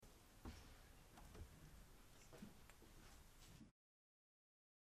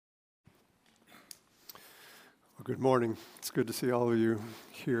Good morning. It's good to see all of you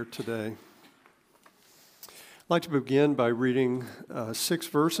here today. I'd like to begin by reading 6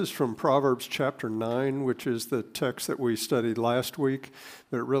 verses from Proverbs chapter 9, which is the text that we studied last week,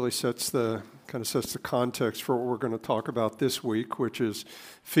 but it really sets the context for what we're going to talk about this week, which is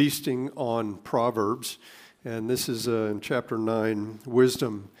feasting on Proverbs. And this is in chapter 9,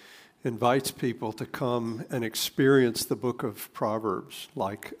 wisdom invites people to come and experience the book of Proverbs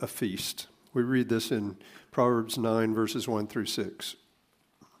like a feast. We read this in Proverbs 9, verses 1 through 6.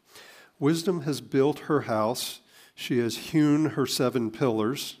 Wisdom has built her house. She has hewn her 7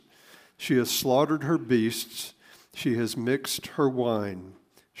 pillars. She has slaughtered her beasts. She has mixed her wine.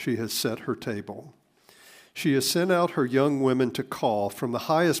 She has set her table. She has sent out her young women to call from the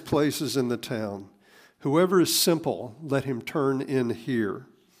highest places in the town. Whoever is simple, let him turn in here.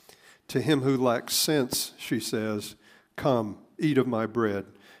 To him who lacks sense, she says, come, eat of my bread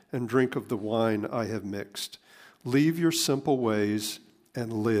and drink of the wine I have mixed. Leave your simple ways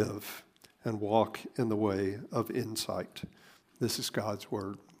and live, and walk in the way of insight. This is God's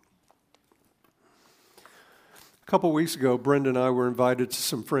word. A couple weeks ago, Brenda and I were invited to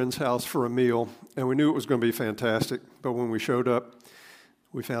some friend's house for a meal, and we knew it was going to be fantastic, but when we showed up,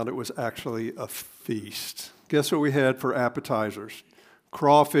 we found it was actually a feast. Guess what we had for appetizers?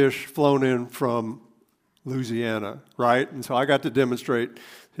 Crawfish flown in from Louisiana, right? And so I got to demonstrate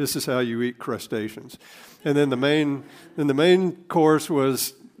this is how you eat crustaceans. And then the main course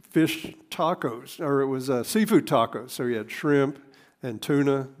was fish tacos, or it was seafood tacos. So you had shrimp and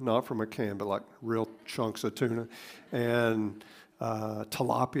tuna, not from a can, but like real chunks of tuna, and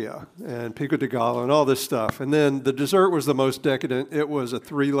tilapia and pico de gallo and all this stuff. And then the dessert was the most decadent. It was a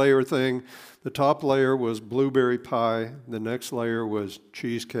 3-layer thing. The top layer was blueberry pie. The next layer was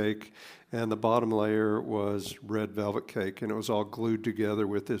cheesecake. And the bottom layer was red velvet cake, and it was all glued together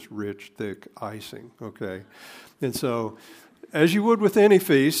with this rich, thick icing, okay? And so, as you would with any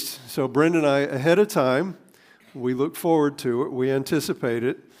feast, so Brenda and I, ahead of time, we look forward to it, we anticipate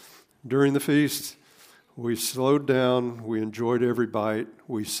it. During the feast, we slowed down, we enjoyed every bite,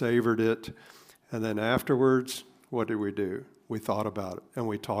 we savored it, and then afterwards, what did we do? We thought about it, and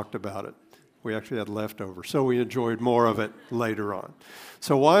we talked about it. We actually had leftovers, so we enjoyed more of it later on.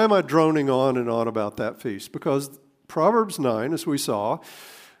 So why am I droning on and on about that feast? Because Proverbs 9, as we saw,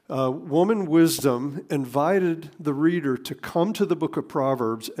 woman wisdom invited the reader to come to the book of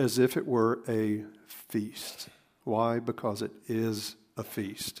Proverbs as if it were a feast. Why? Because it is a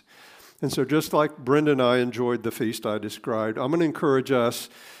feast. And so just like Brenda and I enjoyed the feast I described, I'm going to encourage us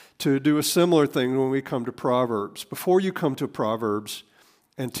to do a similar thing when we come to Proverbs. Before you come to Proverbs,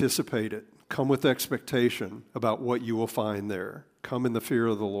 anticipate it. Come with expectation about what you will find there. Come in the fear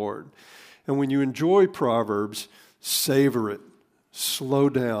of the Lord. And when you enjoy Proverbs, savor it. Slow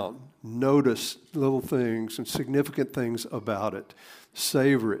down. Notice little things and significant things about it.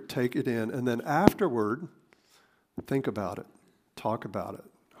 Savor it. Take it in. And then afterward, think about it. Talk about it.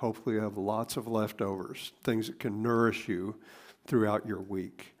 Hopefully you have lots of leftovers, things that can nourish you throughout your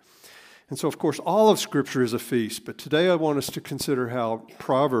week. And so, of course, all of Scripture is a feast. But today I want us to consider how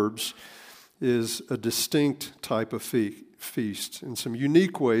Proverbs is a distinct type of feast. In some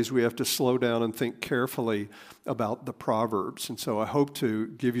unique ways, we have to slow down and think carefully about the Proverbs. And so I hope to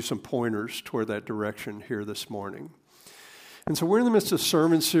give you some pointers toward that direction here this morning. And so we're in the midst of a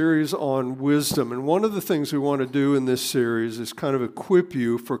sermon series on wisdom. And one of the things we want to do in this series is kind of equip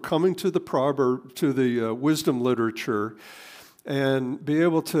you for coming to the wisdom literature and be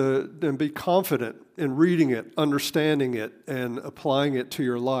able to and be confident in reading it, understanding it, and applying it to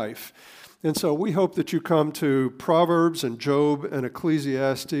your life. And so we hope that you come to Proverbs and Job and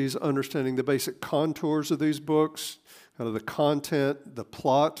Ecclesiastes, understanding the basic contours of these books, kind of the content, the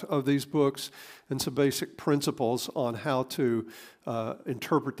plot of these books, and some basic principles on how to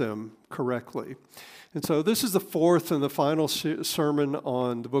interpret them correctly. And so this is the fourth and the final sermon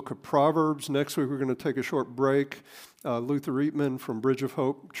on the book of Proverbs. Next week we're going to take a short break. Luther Eatman from Bridge of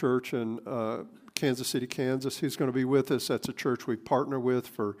Hope Church in Kansas City, Kansas, he's going to be with us. That's a church we partner with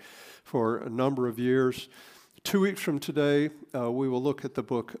for a number of years. 2 weeks from today, we will look at the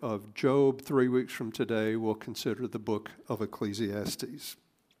book of Job. 3 weeks from today, we'll consider the book of Ecclesiastes.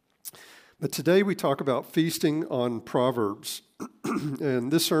 But today we talk about feasting on Proverbs.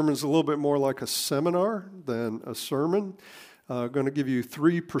 And this sermon is a little bit more like a seminar than a sermon. I'm going to give you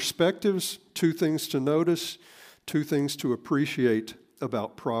 3 perspectives, 2 things to notice, 2 things to appreciate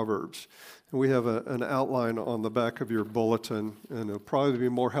about Proverbs. And we have an outline on the back of your bulletin, and it'll probably be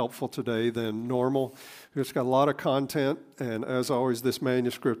more helpful today than normal. It's got a lot of content, and as always, this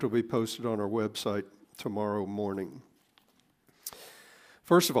manuscript will be posted on our website tomorrow morning.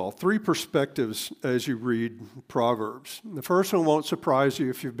 First of all, three perspectives as you read Proverbs. The first one won't surprise you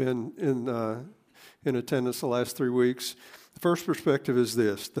if you've been in attendance the last 3 weeks. The first perspective is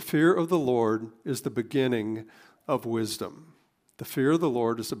this: the fear of the Lord is the beginning of wisdom. The fear of the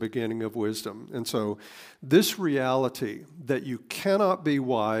Lord is the beginning of wisdom. And so this reality that you cannot be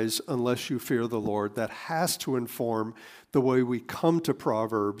wise unless you fear the Lord, that has to inform the way we come to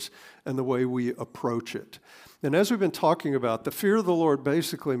Proverbs and the way we approach it. And as we've been talking about, the fear of the Lord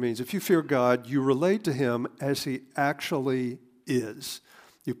basically means if you fear God, you relate to him as he actually is.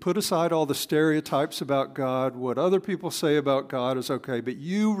 You put aside all the stereotypes about God. What other people say about God is okay, but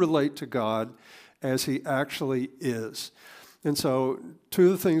you relate to God as he actually is. And so two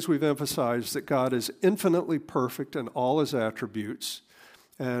of the things we've emphasized, that God is infinitely perfect in all his attributes,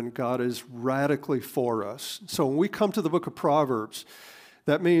 and God is radically for us. So when we come to the book of Proverbs,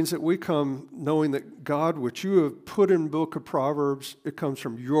 that means that we come knowing that God, what you have put in the book of Proverbs, it comes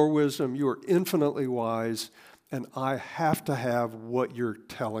from your wisdom. You are infinitely wise, and I have to have what you're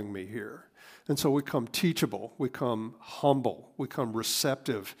telling me here. And so we come teachable, we come humble, we come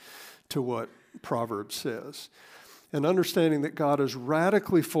receptive to what Proverbs says. And understanding that God is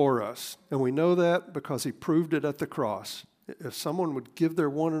radically for us, and we know that because he proved it at the cross. If someone would give their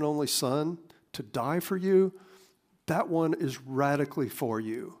one and only son to die for you, that one is radically for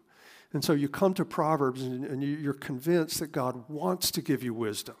you. And so you come to Proverbs and you're convinced that God wants to give you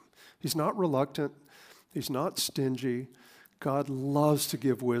wisdom. He's not reluctant. He's not stingy. God loves to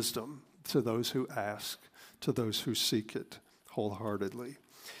give wisdom to those who ask, to those who seek it wholeheartedly.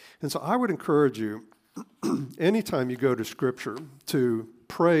 And so I would encourage you, anytime you go to Scripture, to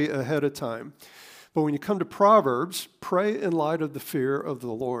pray ahead of time. But when you come to Proverbs, pray in light of the fear of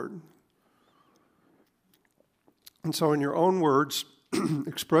the Lord. And so in your own words,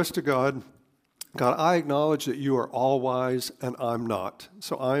 express to God, God, I acknowledge that you are all wise and I'm not.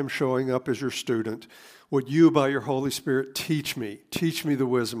 So I am showing up as your student. Would you, by your Holy Spirit, teach me the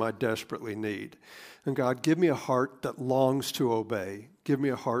wisdom I desperately need. And God, give me a heart that longs to obey. Give me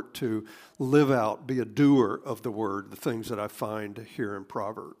a heart to live out, be a doer of the word, the things that I find here in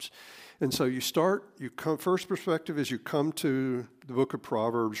Proverbs. And so first perspective is you come to the book of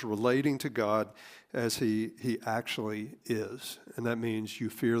Proverbs relating to God as he actually is. And that means you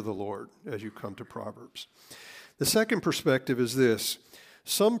fear the Lord as you come to Proverbs. The second perspective is this: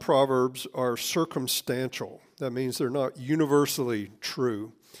 some Proverbs are circumstantial. That means they're not universally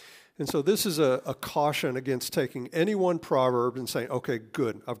true. And so this is a caution against taking any one proverb and saying, okay,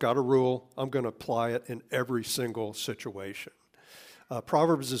 good, I've got a rule, I'm going to apply it in every single situation.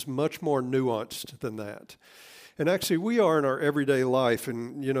 Proverbs is much more nuanced than that. And actually, we are in our everyday life,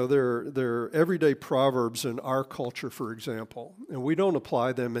 and there are everyday proverbs in our culture, for example, and we don't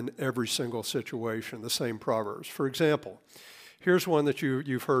apply them in every single situation, the same proverbs. For example, here's one that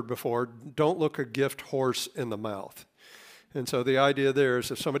you've heard before: don't look a gift horse in the mouth. And so the idea there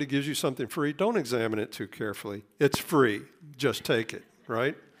is if somebody gives you something free, don't examine it too carefully. It's free. Just take it,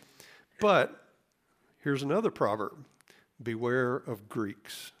 right? But here's another proverb: beware of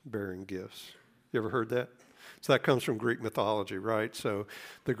Greeks bearing gifts. You ever heard that? So that comes from Greek mythology, right? So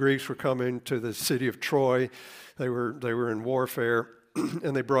the Greeks were coming to the city of Troy. They were in warfare,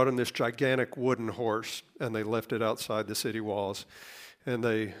 and they brought in this gigantic wooden horse, and they left it outside the city walls, and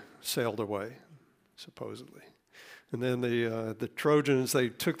they sailed away, supposedly. And then the Trojans, they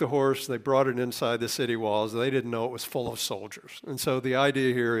took the horse, they brought it inside the city walls. They didn't know it was full of soldiers. And so the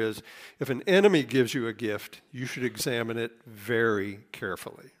idea here is if an enemy gives you a gift, you should examine it very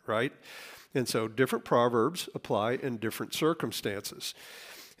carefully, right? And so different proverbs apply in different circumstances.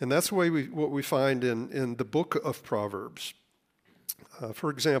 And that's the way what we find in the book of Proverbs. For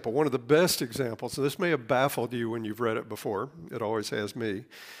example, one of the best examples, and this may have baffled you when you've read it before, it always has me,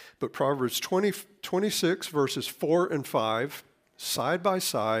 but Proverbs 26, verses 4 and 5, side by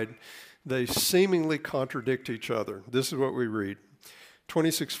side, they seemingly contradict each other. This is what we read.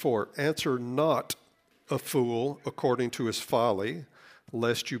 26:4, answer not a fool according to his folly,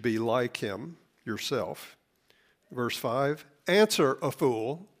 lest you be like him yourself. Verse 5, answer a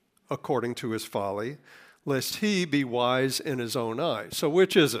fool according to his folly, lest he be wise in his own eyes. So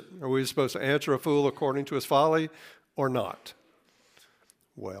which is it? Are we supposed to answer a fool according to his folly or not?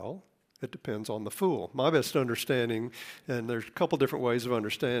 Well, it depends on the fool. My best understanding, and there's a couple different ways of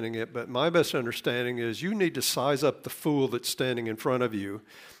understanding it, but my best understanding is you need to size up the fool that's standing in front of you,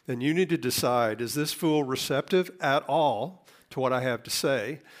 and you need to decide, is this fool receptive at all to what I have to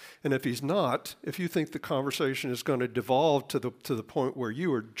say? And if he's not, if you think the conversation is going to devolve to the point where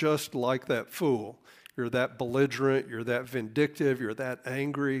you are just like that fool, you're that belligerent, you're that vindictive, you're that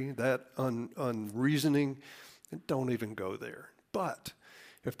angry, that unreasoning, don't even go there. But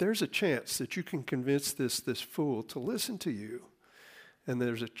If there's a chance that you can convince this fool to listen to you, and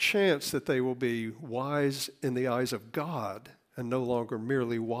there's a chance that they will be wise in the eyes of God and no longer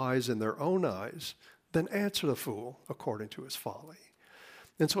merely wise in their own eyes, then answer the fool according to his folly.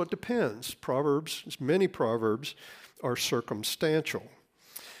 And so it depends. Many proverbs are circumstantial.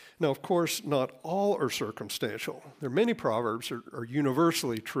 Now, of course, not all are circumstantial. There are many proverbs are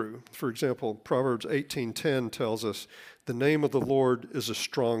universally true. For example, Proverbs 18:10 tells us, "The name of the Lord is a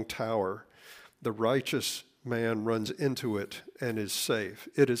strong tower. The righteous man runs into it and is safe."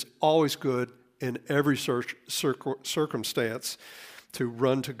 It is always good in every circumstance to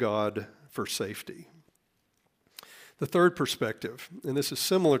run to God for safety. The third perspective, and this is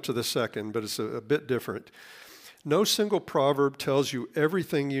similar to the second, but it's a bit different. No single proverb tells you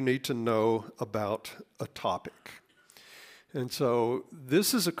everything you need to know about a topic. And so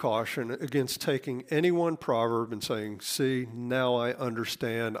this is a caution against taking any one proverb and saying, see, now I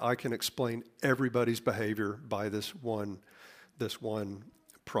understand, I can explain everybody's behavior by this one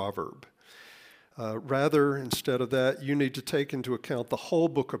proverb. Rather, instead of that, you need to take into account the whole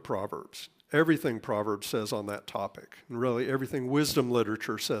book of Proverbs. Everything Proverbs says on that topic, and really everything wisdom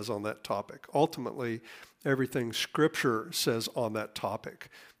literature says on that topic. Ultimately, everything Scripture says on that topic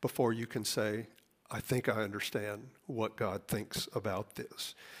before you can say, I think I understand what God thinks about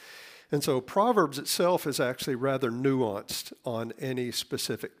this. And so Proverbs itself is actually rather nuanced on any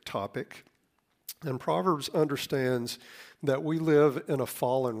specific topic. And Proverbs understands that we live in a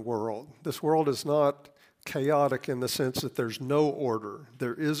fallen world. This world is not chaotic in the sense that there's no order.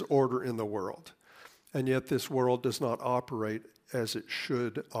 There is order in the world. And yet this world does not operate as it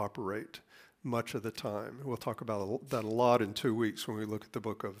should operate much of the time. We'll talk about that a lot in 2 weeks when we look at the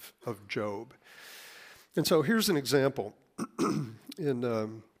book of Job. And so here's an example.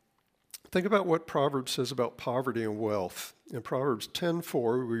 Think about what Proverbs says about poverty and wealth. In Proverbs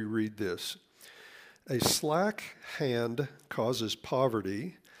 10:4, we read this: "A slack hand causes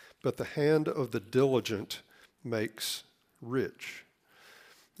poverty, but the hand of the diligent makes rich."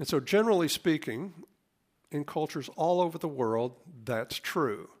 And so generally speaking, in cultures all over the world, that's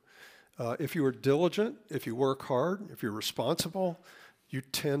true. If you are diligent, if you work hard, if you're responsible, you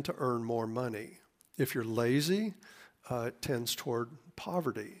tend to earn more money. If you're lazy, it tends toward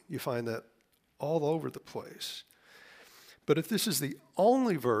poverty. You find that all over the place. But if this is the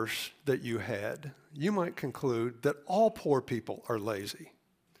only verse that you had, you might conclude that all poor people are lazy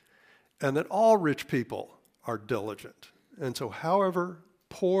and that all rich people are diligent. And so however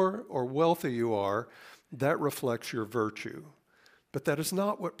poor or wealthy you are, that reflects your virtue. But that is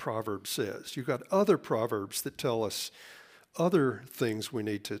not what Proverbs says. You've got other Proverbs that tell us other things we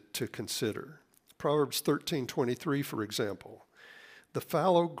need to consider. Proverbs 13:23, for example: "The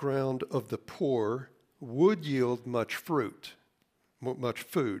fallow ground of the poor would yield much food,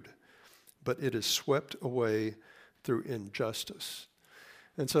 but it is swept away through injustice."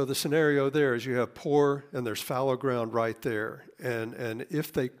 And so the scenario there is you have poor and there's fallow ground right there. And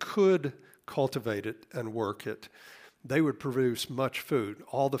if they could cultivate it and work it, they would produce much food,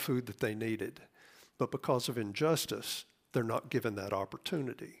 all the food that they needed. But because of injustice, they're not given that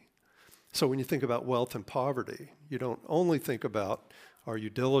opportunity. So when you think about wealth and poverty, you don't only think about are you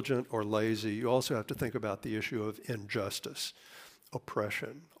diligent or lazy, you also have to think about the issue of injustice,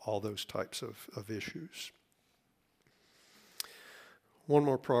 oppression, all those types of issues. One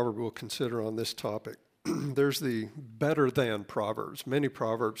more proverb we'll consider on this topic. There's the better than proverbs. Many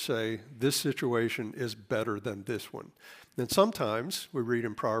proverbs say this situation is better than this one. And sometimes we read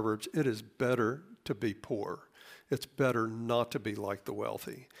in Proverbs, it is better to be poor. It's better not to be like the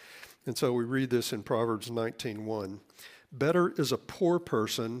wealthy. And so we read this in Proverbs 19:1. "Better is a poor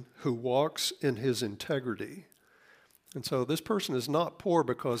person who walks in his integrity." And so this person is not poor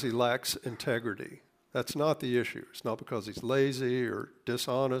because he lacks integrity. That's not the issue. It's not because he's lazy or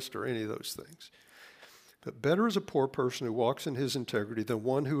dishonest or any of those things. But better is a poor person who walks in his integrity than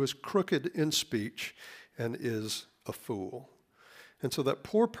one who is crooked in speech and is a fool. And so that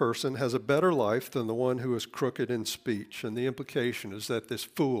poor person has a better life than the one who is crooked in speech. And the implication is that this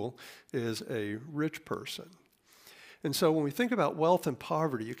fool is a rich person. And so when we think about wealth and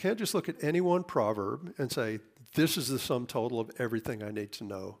poverty, you can't just look at any one proverb and say, this is the sum total of everything I need to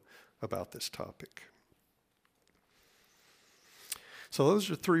know about this topic. So those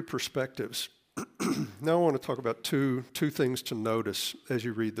are three perspectives. Now I want to talk about two things to notice as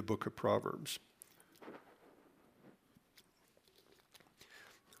you read the book of Proverbs.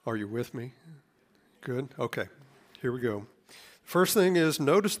 Are you with me? Good? Okay, here we go. First thing is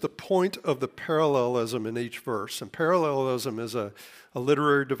notice the point of the parallelism in each verse. And parallelism is a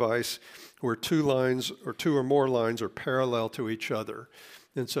literary device where two lines or two or more lines are parallel to each other.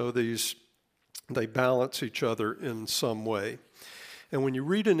 And so they balance each other in some way. And when you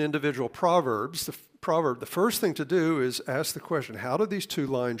read an individual Proverbs, the first thing to do is ask the question, how do these two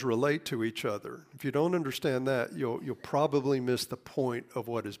lines relate to each other? If you don't understand that, you'll probably miss the point of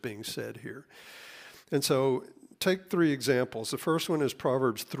what is being said here. And so take 3 examples. The first one is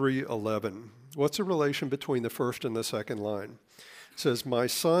Proverbs 3:11. What's the relation between the first and the second line? It says, "My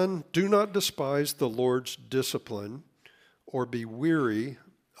son, do not despise the Lord's discipline or be weary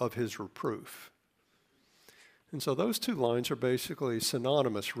of his reproof." And so those 2 lines are basically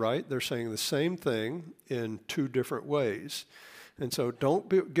synonymous, right? They're saying the same thing in 2 different ways. And so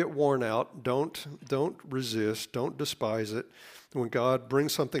don't get worn out. Don't resist. Don't despise it when God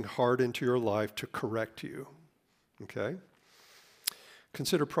brings something hard into your life to correct you. Okay?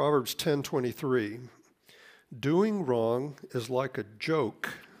 Consider Proverbs 10:23. "Doing wrong is like a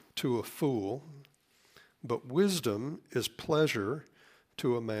joke to a fool, but wisdom is pleasure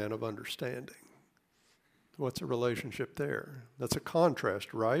to a man of understanding." What's the relationship there? That's a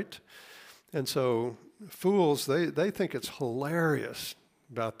contrast, right? And so fools, they think it's hilarious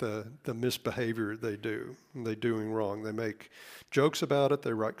about the misbehavior they do, and they're doing wrong. They make jokes about it,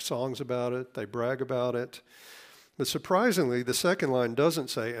 they write songs about it, they brag about it. But surprisingly, the second line doesn't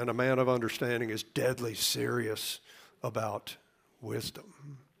say, "and a man of understanding is deadly serious about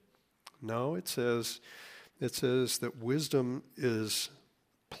wisdom." No, it says that wisdom is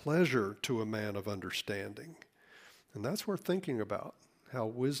pleasure to a man of understanding. And that's worth thinking about, how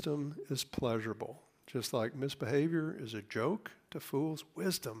wisdom is pleasurable. Just like misbehavior is a joke to fools,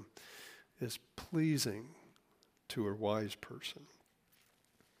 wisdom is pleasing to a wise person.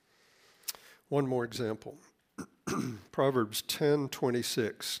 One more example. Proverbs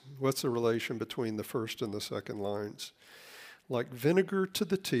 10:26. What's the relation between the first and the second lines? "Like vinegar to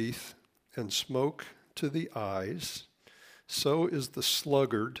the teeth and smoke to the eyes, so is the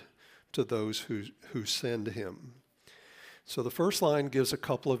sluggard to those who send him." So the first line gives a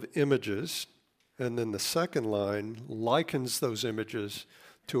couple of images, and then the second line likens those images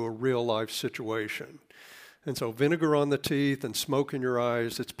to a real-life situation. And so vinegar on the teeth and smoke in your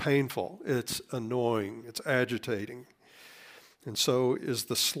eyes, it's painful, it's annoying, it's agitating. And so is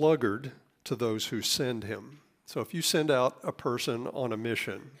the sluggard to those who send him. So if you send out a person on a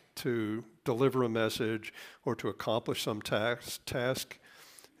mission to deliver a message or to accomplish some task,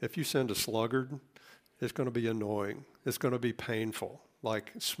 if you send a sluggard, it's going to be annoying. It's going to be painful,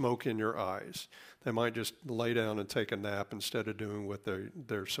 like smoke in your eyes. They might just lay down and take a nap instead of doing what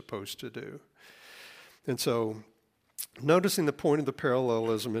they're supposed to do. And so noticing the point of the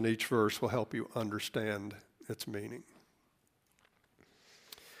parallelism in each verse will help you understand its meaning.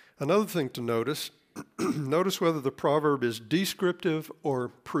 Another thing to notice whether the proverb is descriptive or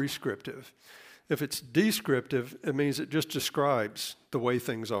prescriptive. If it's descriptive, it means it just describes the way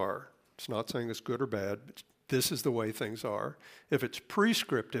things are. It's not saying it's good or bad, but this is the way things are. If it's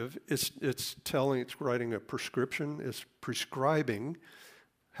prescriptive, it's writing a prescription, it's prescribing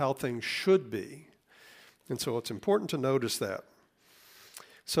how things should be. And so it's important to notice that.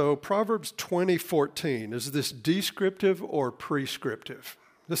 So Proverbs 20:14, is this descriptive or prescriptive?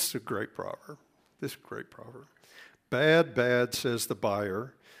 This is a great proverb. This is a great proverb. "Bad, bad, says the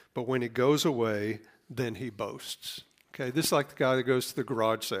buyer, but when he goes away, then he boasts." Okay, this is like the guy that goes to the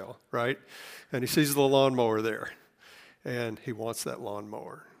garage sale, right? And he sees the lawnmower there, and he wants that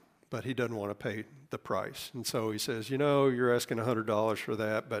lawnmower, but he doesn't want to pay the price. And so he says, "You're asking $100 for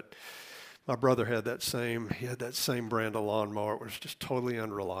that, but my brother had that same brand of lawnmower. It was just totally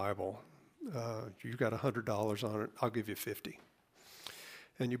unreliable. You got $100 on it, I'll give you $50.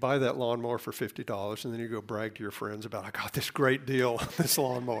 And you buy that lawnmower for $50, and then you go brag to your friends about, "I got this great deal on this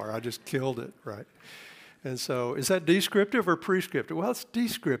lawnmower. I just killed it," right? And so is that descriptive or prescriptive? Well, it's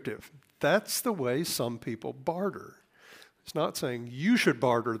descriptive. That's the way some people barter. It's not saying you should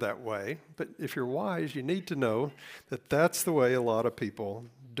barter that way, but if you're wise, you need to know that that's the way a lot of people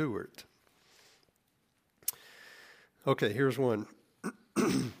do it. Okay, here's one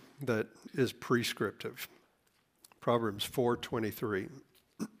that is prescriptive. Proverbs 4:23.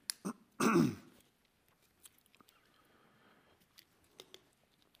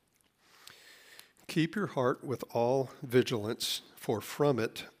 "Keep your heart with all vigilance, for from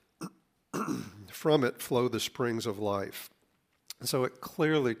it flow the springs of life." So it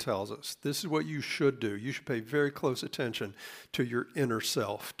clearly tells us this is what you should do. You should pay very close attention to your inner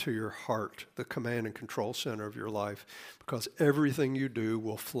self, to your heart, the command and control center of your life, because everything you do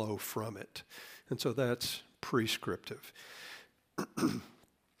will flow from it. And so that's prescriptive.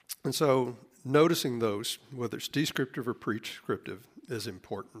 And so noticing those, whether it's descriptive or prescriptive, is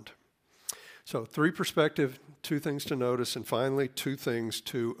important. So 3 perspective, 2 things to notice, and finally 2 things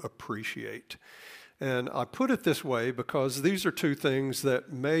to appreciate. And I put it this way because these are 2 things that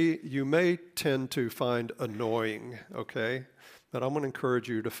you may tend to find annoying, okay? But I'm going to encourage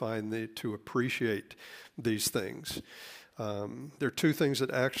you to appreciate these things. There are 2 things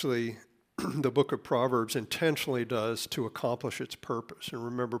that actually the book of Proverbs intentionally does to accomplish its purpose. And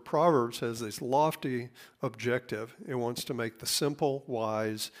remember, Proverbs has this lofty objective. It wants to make the simple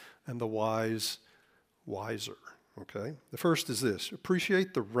wise and the wise wiser. Okay? The first is this: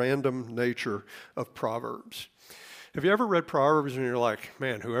 appreciate the random nature of Proverbs. Have you ever read Proverbs and you're like,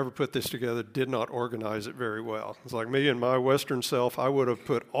 man, whoever put this together did not organize it very well? It's like me and my Western self. I would have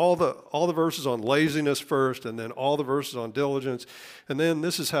put all the verses on laziness first, and then all the verses on diligence, and then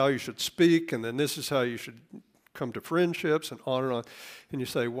this is how you should speak, and then this is how you should come to friendships, and on and on. And you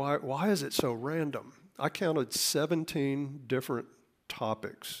say, why is it so random? I counted 17 different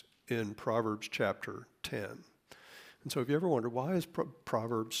topics in Proverbs chapter 10. And so if you ever wonder, why is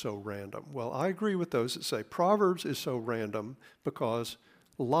Proverbs so random? Well, I agree with those that say Proverbs is so random because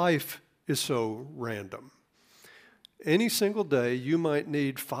life is so random. Any single day, you might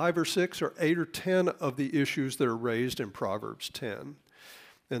need 5 or 6 or 8 or 10 of the issues that are raised in Proverbs 10.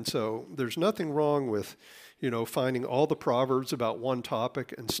 And so there's nothing wrong with, finding all the Proverbs about one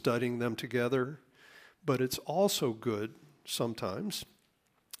topic and studying them together. But it's also good sometimes,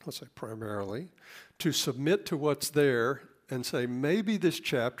 let's say primarily, to submit to what's there and say, maybe this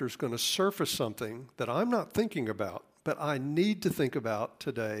chapter is going to surface something that I'm not thinking about, but I need to think about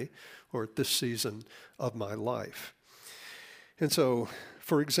today or at this season of my life. And so,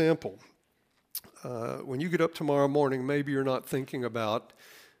 for example, when you get up tomorrow morning, maybe you're not thinking about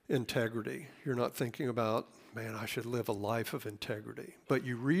integrity. You're not thinking about, man, I should live a life of integrity. But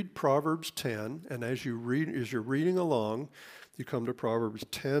you read Proverbs 10, and as you're reading along, you come to Proverbs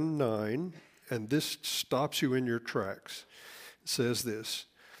 10:9, and this stops you in your tracks. It says this: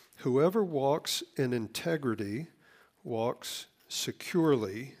 whoever walks in integrity walks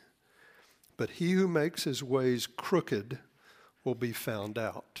securely, but he who makes his ways crooked will be found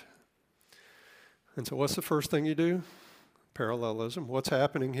out. And so what's the first thing you do? Parallelism. What's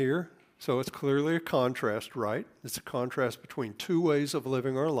happening here? So it's clearly a contrast, right? It's a contrast between 2 ways of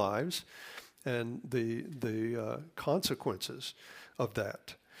living our lives and the consequences of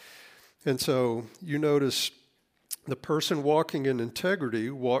that. And so you notice the person walking in integrity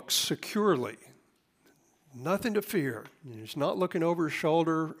walks securely. Nothing to fear. He's not looking over his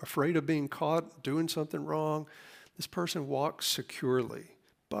shoulder, afraid of being caught doing something wrong. This person walks securely.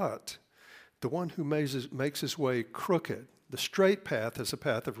 But the one who makes his way crooked, the straight path is a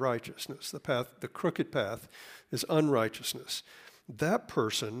path of righteousness. The crooked path is unrighteousness. That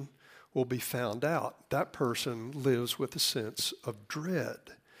person will be found out. That person lives with a sense of dread.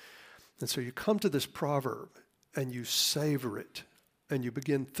 And so you come to this proverb and you savor it and you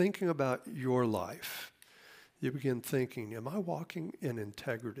begin thinking about your life. You begin thinking, am I walking in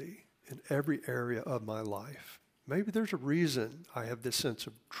integrity in every area of my life? Maybe there's a reason I have this sense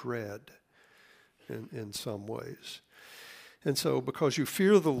of dread in some ways. And so because you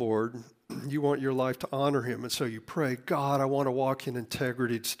fear the Lord, you want your life to honor him. And so you pray, God, I want to walk in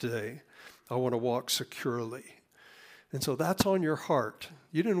integrity today. I want to walk securely. And so that's on your heart.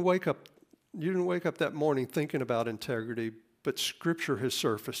 You didn't wake up that morning thinking about integrity, but Scripture has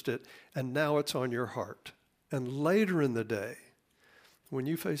surfaced it, and now it's on your heart. And later in the day, when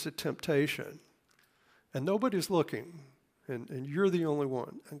you face a temptation, and nobody's looking, and you're the only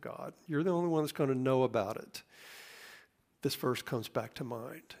one, and God, you're the only one that's going to know about it, this verse comes back to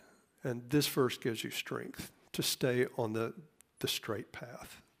mind. And this verse gives you strength to stay on the straight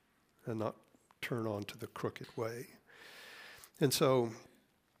path and not turn onto the crooked way. And so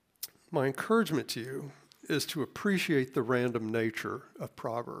my encouragement to you is to appreciate the random nature of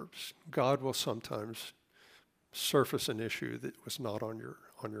Proverbs. God will sometimes surface an issue that was not on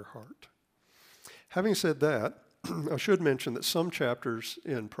your heart. Having said that, I should mention that some chapters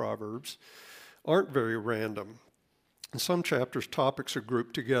in Proverbs aren't very random. In some chapters, topics are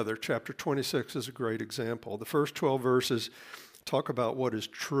grouped together. Chapter 26 is a great example. The first 12 verses talk about what is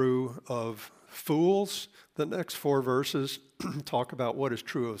true of fools. The next 4 verses talk about what is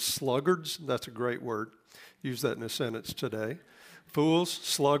true of sluggards. That's a great word. Use that in a sentence today. Fools,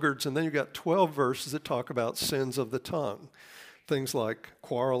 sluggards, and then you've got 12 verses that talk about sins of the tongue. Things like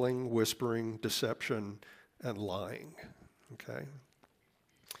quarreling, whispering, deception, and lying. Okay?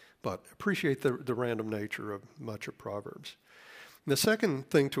 But appreciate the random nature of much of Proverbs. And the second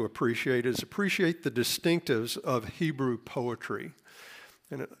thing to appreciate is appreciate the distinctives of Hebrew poetry.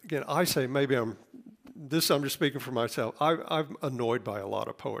 And again, I say maybe I'm this I'm just speaking for myself. I'm annoyed by a lot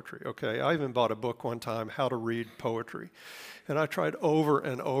of poetry, okay? I even bought a book one time, How to Read Poetry. And I tried over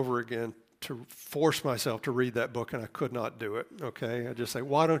and over again to force myself to read that book, and I could not do it, okay? I just say,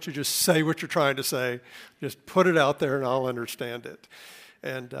 why don't you just say what you're trying to say? Just put it out there and I'll understand it.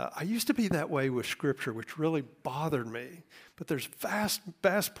 And I used to be that way with Scripture, which really bothered me. But there's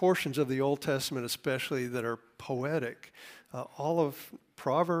vast portions of the Old Testament especially that are poetic. All of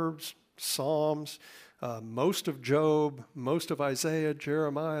Proverbs, Psalms, most of Job, most of Isaiah,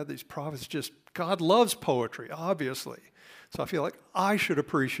 Jeremiah, these prophets, just God loves poetry, obviously. So I feel like I should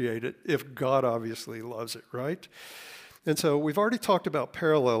appreciate it if God obviously loves it, right? And so we've already talked about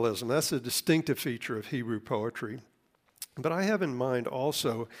parallelism. That's a distinctive feature of Hebrew poetry. But I have in mind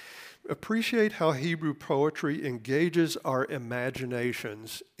also, appreciate how Hebrew poetry engages our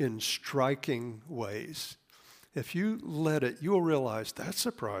imaginations in striking ways. If you let it, you'll realize that's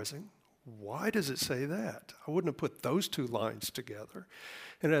surprising. Why does it say that? I wouldn't have put those two lines together.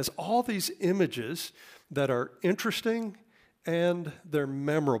 And it has all these images that are interesting and they're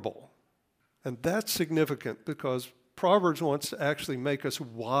memorable. And that's significant because Proverbs wants to actually make us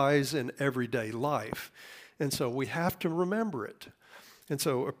wise in everyday life. And so we have to remember it. And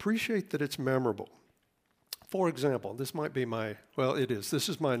so appreciate that it's memorable. For example, this might be this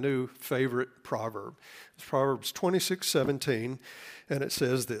is my new favorite proverb. It's Proverbs 26:17, and it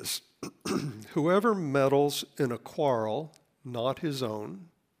says this, whoever meddles in a quarrel not his own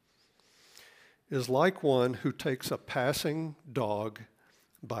is like one who takes a passing dog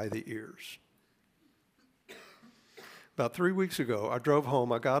by the ears. About 3 weeks ago, I drove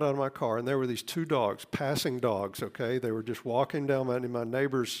home, I got out of my car, and there were these two dogs, passing dogs, okay? They were just walking down my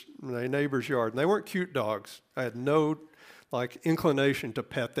neighbor's yard, and they weren't cute dogs. I had no, inclination to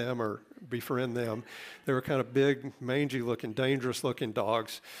pet them or befriend them. They were kind of big, mangy-looking, dangerous-looking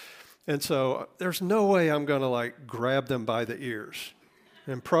dogs. And so there's no way I'm going to, grab them by the ears.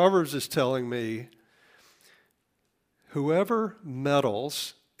 And Proverbs is telling me, whoever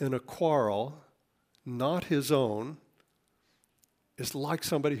meddles in a quarrel, not his own, is like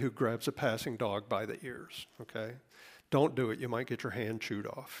somebody who grabs a passing dog by the ears, okay? Don't do it. You might get your hand chewed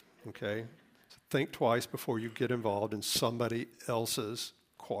off, okay? Think twice before you get involved in somebody else's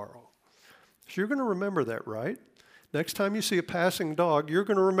quarrel. So you're going to remember that, right? Next time you see a passing dog, you're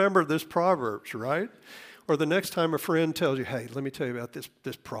going to remember this Proverbs, right? Or the next time a friend tells you, hey, let me tell you about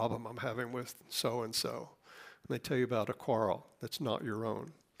this problem I'm having with so-and-so. And they tell you about a quarrel that's not your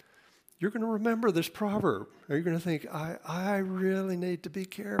own. You're going to remember this proverb. Or you're going to think, I really need to be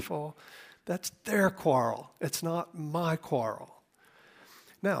careful. That's their quarrel. It's not my quarrel.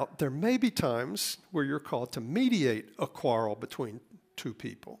 Now, there may be times where you're called to mediate a quarrel between two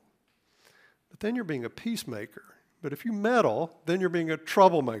people. But then you're being a peacemaker. But if you meddle, then you're being a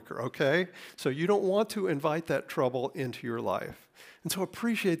troublemaker, okay? So you don't want to invite that trouble into your life. And so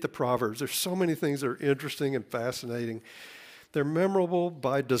appreciate the Proverbs. There's so many things that are interesting and fascinating. They're memorable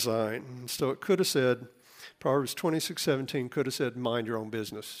by design. So it could have said, Proverbs 26:17 could have said, mind your own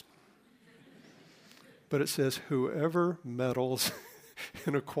business. But it says, whoever meddles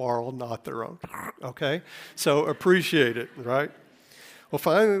in a quarrel, not their own. Okay? So appreciate it, right? Well,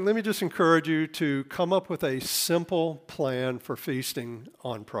 finally, let me just encourage you to come up with a simple plan for feasting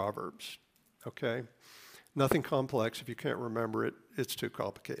on Proverbs. Okay? Nothing complex. If you can't remember it, it's too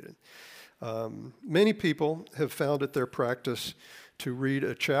complicated. Many people have found it their practice to read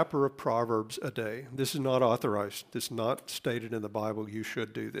a chapter of Proverbs a day. This is not authorized. This is not stated in the Bible. You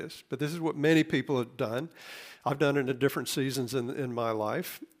should do this. But this is what many people have done. I've done it in different seasons in my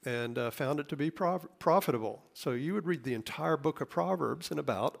life and found it to be profitable. So you would read the entire book of Proverbs in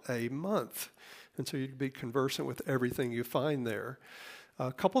about a month. And so you'd be conversant with everything you find there.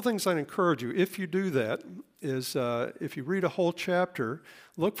 A couple things I'd encourage you, if you do that, is if you read a whole chapter,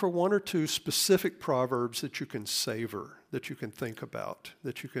 look for one or two specific proverbs that you can savor, that you can think about,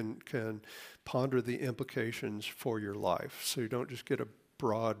 that you can ponder the implications for your life. So you don't just get a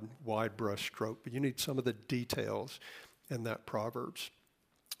broad, wide brush stroke, but you need some of the details in that proverb.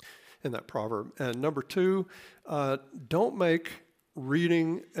 And number two, don't make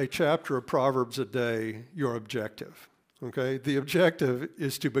reading a chapter of Proverbs a day your objective. Okay, the objective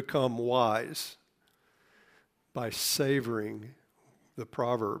is to become wise by savoring the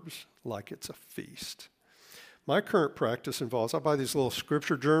Proverbs like it's a feast. My current practice involves, I buy these little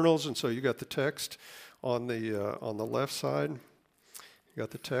scripture journals, and so you got the text on the left side, You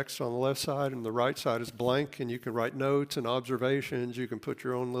got the text on the left side, and the right side is blank, and you can write notes and observations. You can put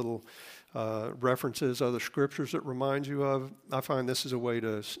your own little references, other scriptures that remind you of. I find this is a way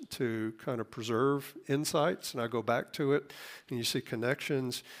to kind of preserve insights, and I go back to it, and you see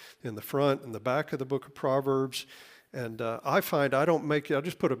connections in the front and the back of the book of Proverbs. And I find I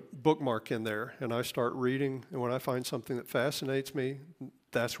just put a bookmark in there, and I start reading, and when I find something that fascinates me,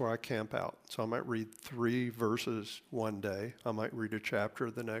 that's where I camp out. So I might read 3 verses one day. I might read a chapter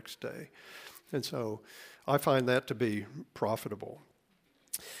the next day. And so I find that to be profitable.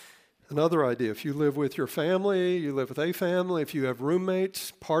 Another idea, if you live with your family, you live with a family, if you have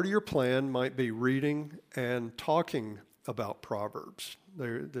roommates, part of your plan might be reading and talking about Proverbs.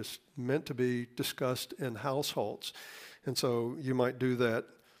 They're just meant to be discussed in households. And so you might do that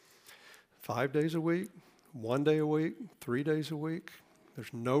 5 days a week, 1 day a week, 3 days a week.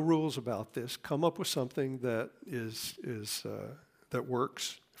 There's no rules about this. Come up with something that that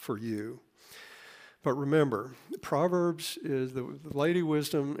works for you. But remember, Proverbs is the Lady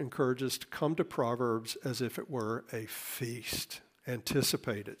Wisdom encourages to come to Proverbs as if it were a feast.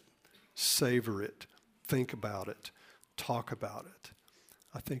 Anticipate it, savor it, think about it, talk about it.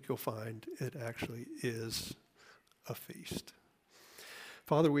 I think you'll find it actually is a feast.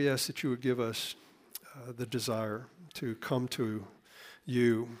 Father, we ask that you would give us the desire to come to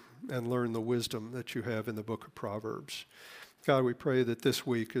you and learn the wisdom that you have in the book of Proverbs. God, we pray that this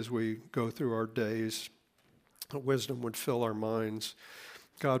week as we go through our days, wisdom would fill our minds.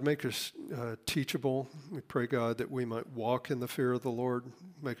 God, make us teachable. We pray, God, that we might walk in the fear of the Lord.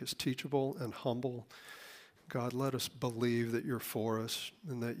 Make us teachable and humble. God, let us believe that you're for us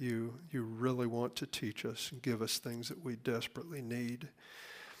and that you really want to teach us and give us things that we desperately need.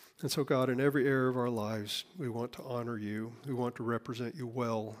 And so, God, in every area of our lives, we want to honor you. We want to represent you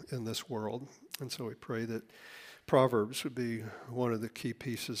well in this world. And so we pray that Proverbs would be one of the key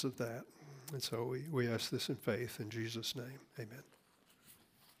pieces of that. And so we ask this in faith in Jesus' name. Amen.